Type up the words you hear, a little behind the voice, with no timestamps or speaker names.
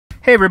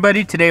Hey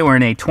everybody, today we're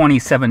in a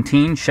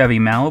 2017 Chevy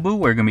Malibu.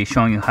 We're going to be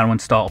showing you how to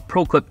install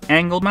ProClip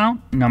angle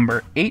mount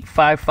number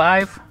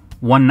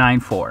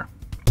 855194.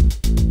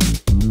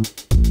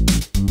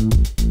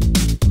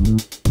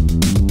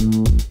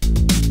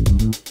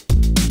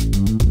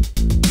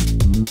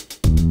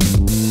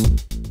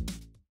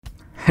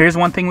 Here's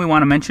one thing we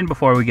want to mention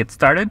before we get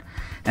started,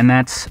 and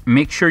that's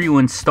make sure you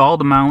install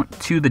the mount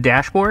to the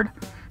dashboard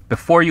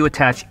before you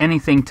attach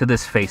anything to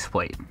this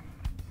faceplate.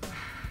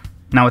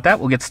 Now with that,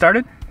 we'll get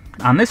started.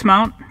 On this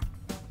mount,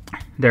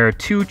 there are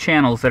two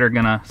channels that are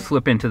going to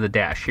slip into the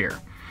dash here.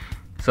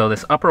 So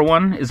this upper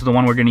one is the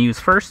one we're going to use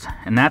first,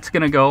 and that's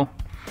going to go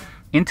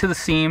into the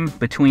seam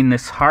between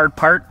this hard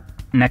part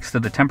next to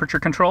the temperature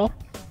control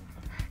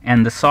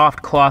and the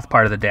soft cloth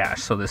part of the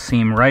dash, so the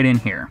seam right in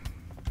here.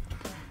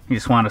 You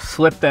just want to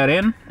slip that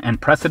in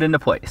and press it into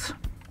place.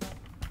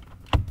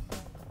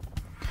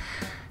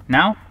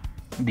 Now,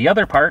 the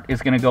other part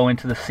is going to go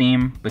into the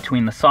seam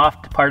between the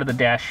soft part of the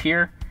dash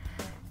here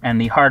and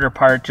the harder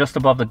part just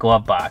above the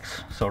glove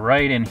box, so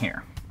right in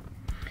here.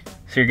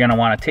 So you're going to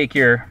want to take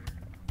your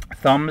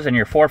thumbs and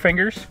your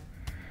forefingers.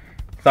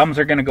 Thumbs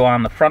are going to go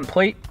on the front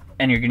plate,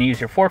 and you're going to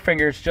use your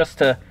forefingers just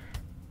to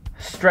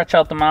stretch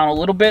out the mount a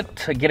little bit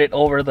to get it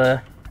over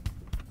the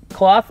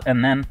cloth,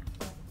 and then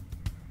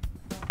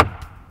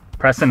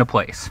press into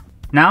place.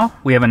 Now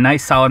we have a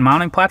nice solid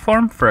mounting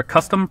platform for a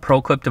custom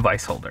ProClip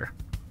device holder.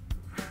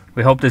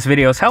 We hope this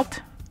video has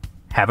helped.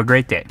 Have a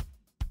great day.